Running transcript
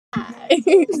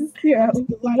0,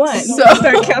 1. So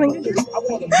Start counting again.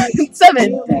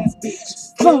 7.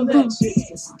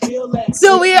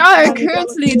 So we are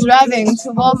currently driving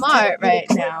to Walmart right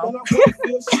now.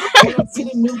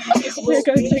 We're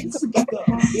gonna take some.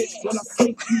 Let's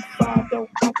see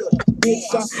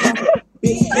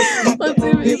if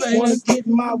anybody knows.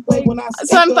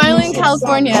 So I'm finally in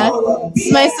California. This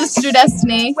is my sister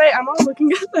Destiny. Wait, I'm all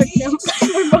looking at the camera.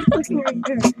 We're both looking right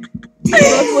there. We're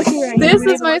both looking right This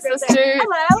here. is my sister.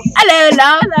 Hello.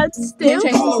 Hello. Stu. Can you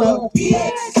change this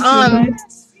up?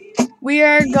 We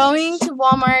are going to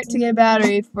Walmart to get a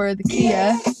battery for the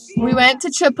Kia. We went to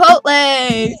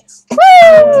Chipotle.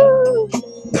 Woo!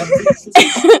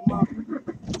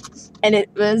 And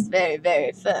it was very,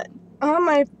 very fun. Oh,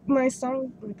 my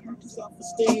song.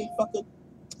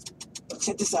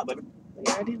 Check this out, baby. We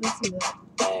already listened to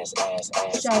that.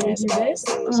 Shall we do this?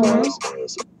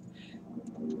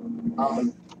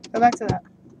 Go back to that.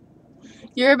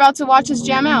 You're about to watch us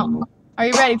jam out. Are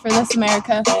you ready for this,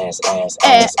 America? Now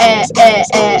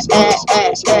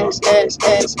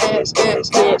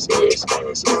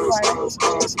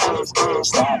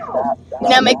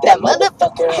make that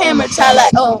motherfucker hammer try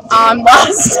like, oh, I'm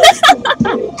lost.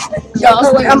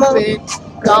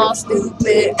 Gone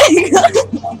stupid.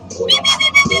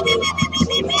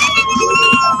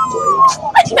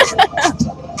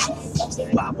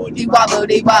 Wobble,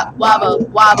 de wobble,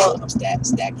 wobble. I'm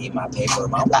stacking my paper.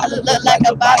 My wallet look like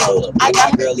a Bible. I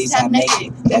got girlies half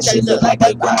naked. That shit look like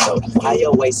a grotto. High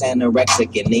your waist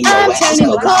anorexic and then I'm your ass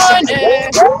turning the corner.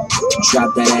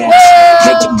 Drop that ass.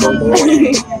 Make it boom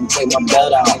boom. Take my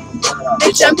belt out.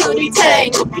 Bitch, I'm booty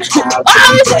tang. Oh,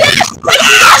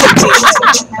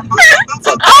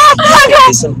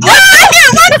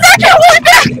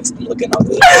 looking all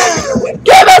good.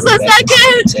 Give us a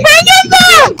second. Bring it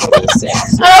back.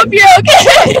 I hope you're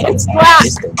okay. Wow.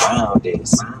 It's the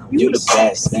roundest. You the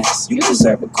best. You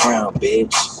deserve a crown,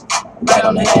 bitch. Right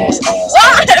on the ass.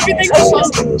 Everything's so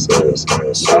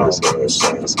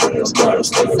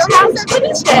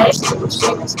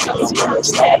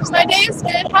my day is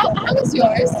good. How was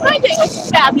yours? My day was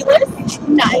fabulous.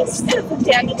 Nice. It was a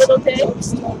dandy little day.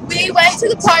 We went to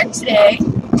the park today.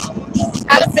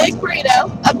 Had a big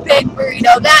burrito. A big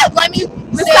burrito. That, let me,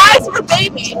 the size of a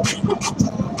baby.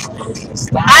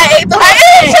 I ate the whole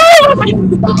thing.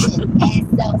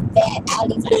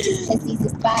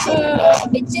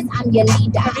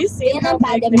 Have you seen how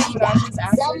big McDonald's is?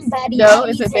 No,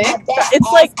 is it big?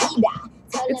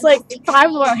 It's like 5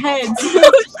 of our heads.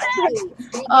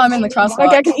 Oh, I'm in the crosswalk.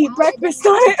 Like I can eat breakfast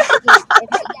on it.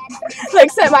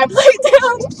 Like set my plate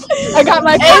down. I got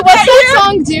my. Hey, what's that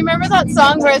song? Do you remember that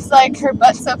song where it's like her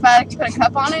butt's so fat you put a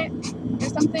cup on it or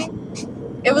something?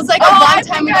 It was like a long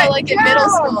time ago, like in middle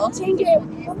school.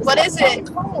 What is it?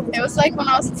 It was like when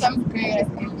I was in 7th grade, I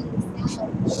think.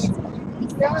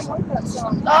 Yeah, I like that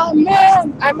song. Oh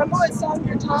man, I remember what song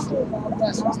you're talking about,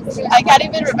 but I can't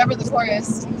even remember the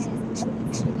chorus.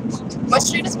 What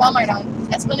street is Walmart on?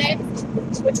 Esplanade?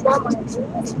 Which Walmart?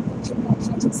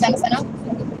 Santa Sena?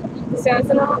 Santa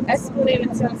Sena? Esplanade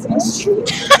and Santa Sena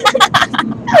Street.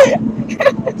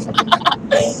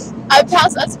 I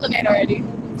passed Esplanade already.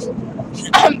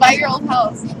 I'm by your old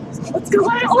house. Let's go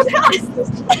by your old house. You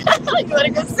wanna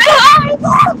go say hi?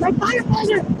 My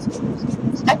firefighter.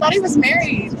 I thought he was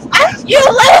married. You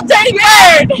little dirty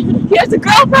bird! He has a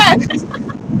girlfriend!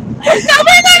 No,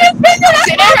 my name is Boo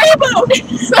Boo!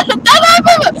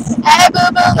 Hey, Boo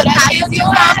Boo, but I kiss you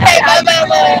on paper,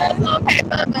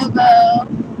 Boo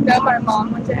Boo. No, my mom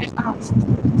one day,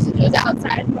 he was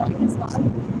outside mowing his lawn,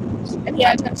 and he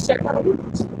had no shirt on.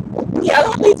 He had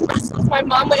all these muscles. My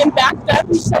mom went and backed up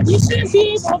and she said, you shouldn't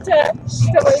be able to,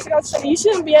 you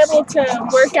shouldn't be able to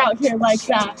work out here like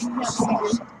that.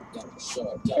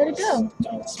 Where'd it go?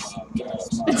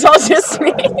 It's all just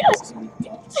me.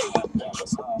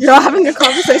 You're all having a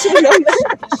conversation with them.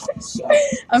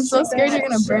 I'm so scared you're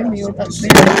gonna burn me with that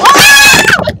thing.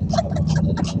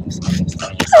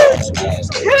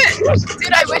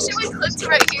 Dude, I wish it would clip to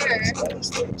right here.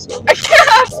 I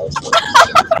can't!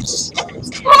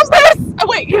 Hold this! Oh,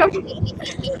 wait,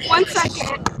 1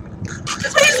 second.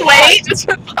 Please wait. Just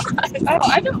for fun. Oh,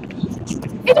 I don't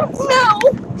know.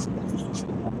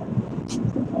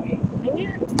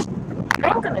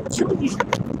 I'm gonna kill you.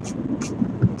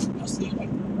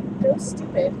 Go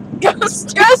stupid. Go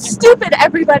stupid,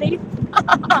 everybody.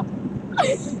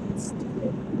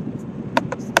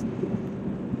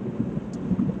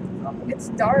 It's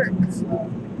dark.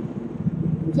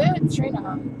 Good,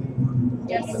 Trina.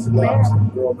 Yes,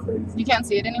 ma'am. You can't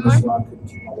see it anymore?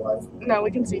 No,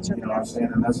 we can see each other now.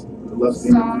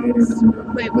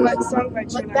 Wait, what song by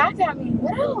Look back at me.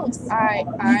 What else? Alright.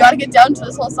 You gotta get down to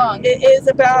this whole song. It is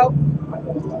about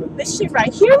this shit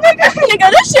right here, nigga. Nigga,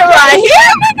 this shit right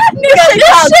here, nigga,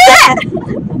 this shit.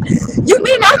 You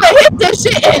mean I'ma hit this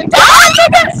shit and die,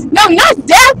 nigga? No, not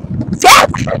death.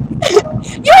 Death.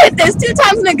 You hit this 2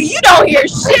 times, nigga. You don't hear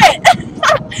shit.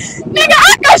 Nigga,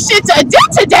 I got shit to do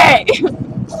today.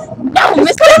 No,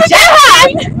 Mr. Jahan,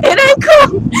 it ain't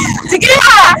cool to get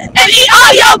high and eat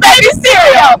all your baby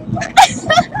cereal.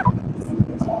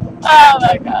 Oh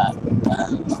my god.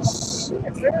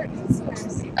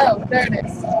 Oh, there it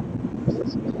is.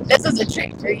 This is a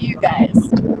treat for you guys.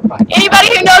 Anybody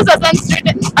who knows us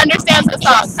understands the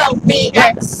song. So big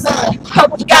like the sun.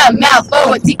 Hope you got a mouth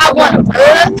for it. I want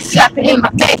to slap it in my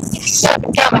face, shove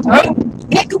it down my throat.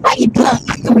 Nigga, why you blunt?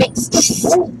 I can make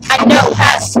I know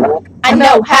how to smoke. I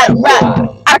know how to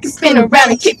rock. I can spin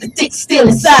around and keep the dick still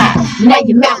inside. Now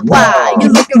your mouth wide.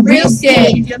 You're looking real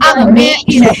scared. I'm a man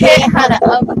in a headhunter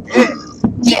of a girl.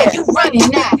 Yeah, you running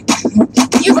now.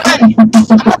 You running.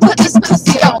 I'ma put this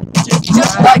pussy on.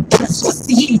 Just like this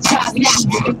pussy driving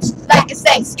out. Like it's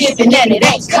Thanksgiving and it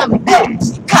ain't coming back.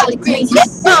 Collard greens, lip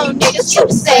bone, niggas, shoot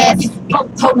his ass.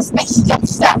 Both told me special, don't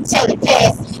stop till it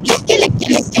pass. Lick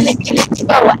it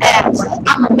for an hour.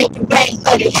 I'ma make it rain,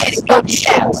 but it hit it, go to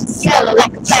shower. Smell it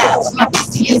like a flower. My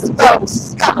pussy is a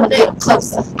rose. Come a little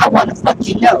closer. I wanna fuck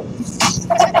your nose.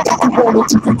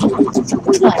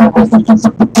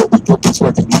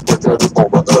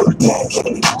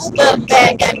 Look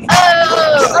back at me.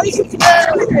 Oh, you can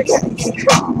oh,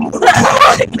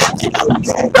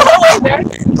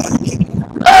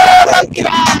 monkey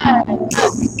ride. Look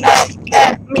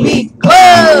at me.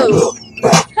 Whoa.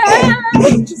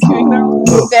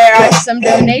 There are some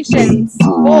donations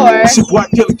for Wrestlers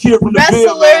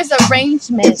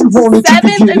Arrangement.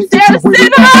 7th and Sarah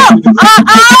Cinema.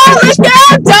 Let's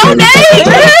go donate.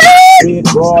 Been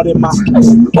broad in my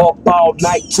up all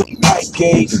night to the pipe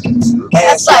gauge.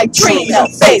 Ass like Trina,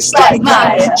 face like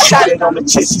Maya. Shot it on the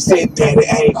chest, she said, Daddy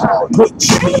ain't. Put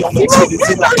Jimmy on the titties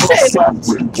and I put some.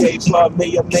 Gave her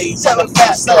mayonnaise on the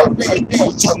fast stuff. Turn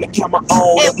the camera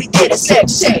on And we get a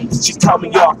sex change. She told me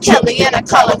y'all Kelly and I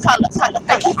call her.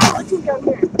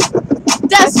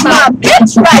 That's my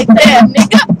bitch right there,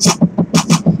 nigga.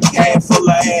 hand full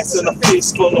of ass and a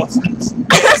face full of ass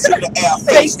in the air.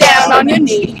 Face down on your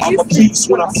knees. I'm a beast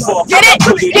when I fuck. Get it,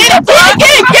 get it, get it.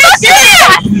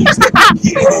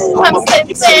 I'm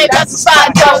saying that's a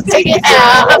spot, don't take it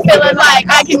out. I'm feeling like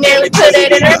I can nearly put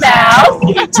it in her mouth.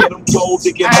 Yeah, tell them gold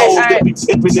to get old, they be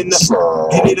tipping in the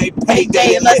and it ain't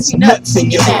payday unless you nuts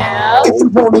in your mouth. If you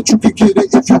want it, you can get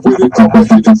it. If you with it, I'ma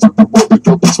hit it. I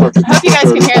hope you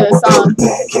guys can hear this song.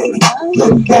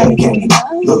 Look back at me,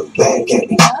 look back at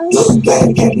me, look back at me, look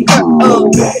back at me,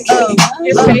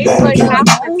 Your face like half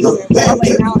look back at me.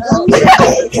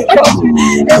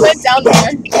 It went down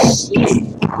there.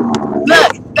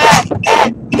 Look back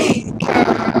at me.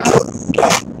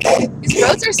 These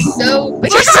roads are so. We're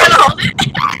just trying to hold it.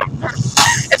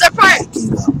 It's our part.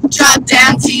 Drop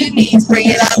down to your knees, bring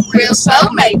it up real slow,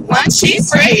 make one cheese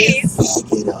freeze.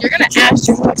 You're gonna ash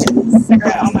your fucking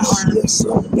cigarette on my arm.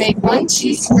 Make one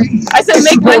cheese freeze. I said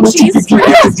make one cheese freeze. I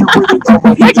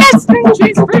can't spring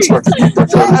cheese freeze.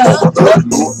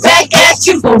 Back at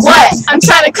you for what? I'm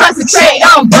trying to concentrate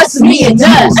on busting me a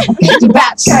nut. I'm thinking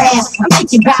about your ass. I'm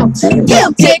thinking about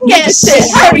you, dick and shit.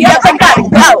 Hurry up, I gotta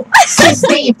go. Since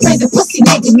they in prison, pussy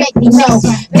nigga make me know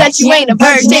that you ain't a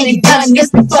virgin and done this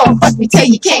before. Fuck me till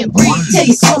you can't breathe, till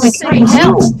you swim and scream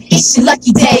help. It's your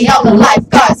lucky day, all the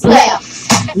lifeguards laugh.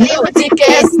 Little dick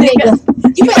ass nigga,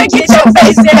 you better get your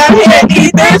face down here and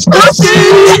eat this pussy.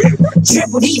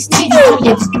 Triple these titties on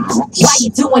you. Why you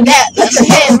doing that? Put your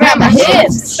hand around my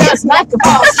hips. Just like a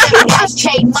boss, I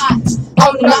came my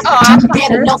only life.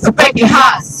 Better known for breaking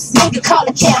hearts. Nigga call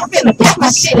a cab, I'm finna pack my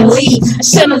shit and leave. I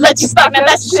shouldn't let you stop, now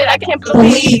that's shit I can't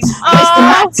believe. Wasting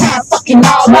my time fucking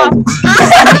all up.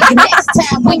 Nigga, next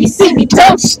time when you see me,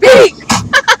 don't speak.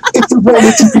 If you want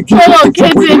it, you can get it. Come on,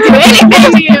 kids, didn't do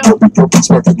anything to you.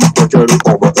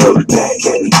 Look back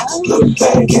at me, look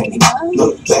back at me,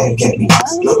 look back at me,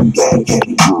 look back at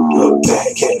me, look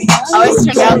back at me. Always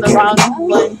turn down the wrong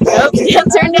one. Nope,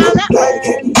 can't turn down that one.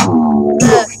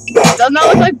 Doesn't that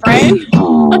look like Brian?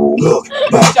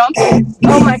 Jumping.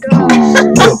 Oh my god.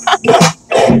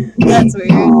 That's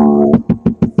weird.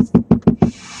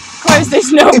 Of course,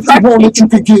 there's no If you want parking. it, you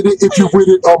can get it. If you with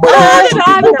it, I'ma hit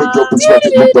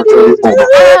it.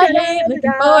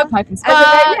 Looking for parking As of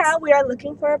right spots. now, we are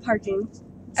looking for a parking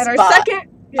at our Spot. second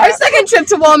Yeah. Our second trip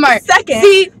to Walmart. Second.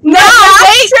 See, No,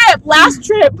 last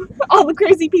trip. All the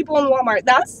crazy people in Walmart.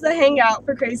 That's the hangout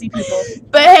for crazy people.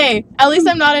 But hey, at least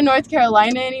I'm not in North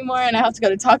Carolina anymore, and I have to go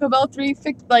to Taco Bell 3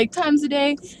 times a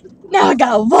day. Now I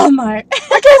got Walmart.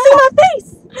 I can't see my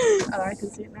face. Oh, I can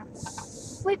see it now.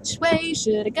 Which way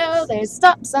should I go? There's a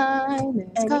stop sign. There's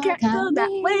And a you car can't go that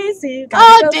coming. way, so you Oh,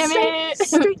 gotta go damn straight,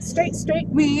 it. straight.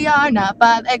 We are not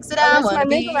by the exit Oh, I that's want my to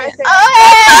be. nigga right there. Oh,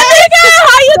 hey!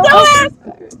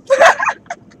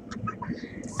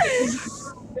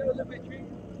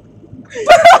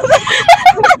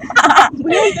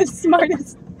 We're the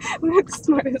smartest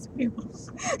people.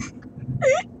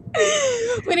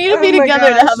 We need to Oh be my together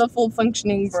to gosh. have a full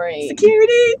functioning brain.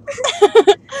 Security.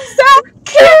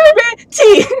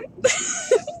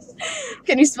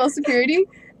 Can you spell security?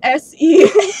 SE.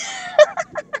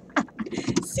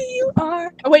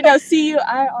 CUR. Oh wait, no, CUIRTY.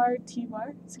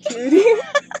 Security.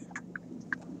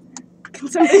 Can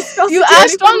somebody spell You security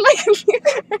asked for on me? my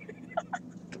computer.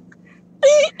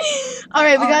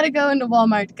 Alright, we gotta go into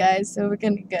Walmart, guys, so we're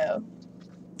gonna go.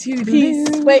 Peace.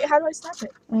 Wait, how do I stop it?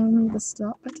 The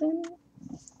stop button.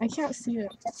 I can't see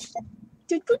it.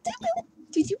 Did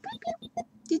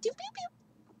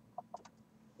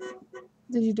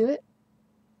you do it?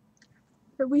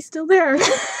 Are we still there?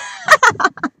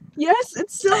 Yes,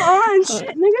 it's still on.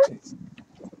 Shit, nigga.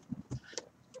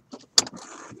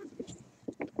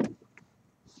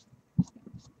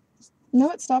 No,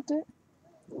 it stopped it.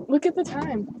 Look at the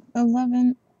time.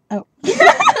 11. Oh.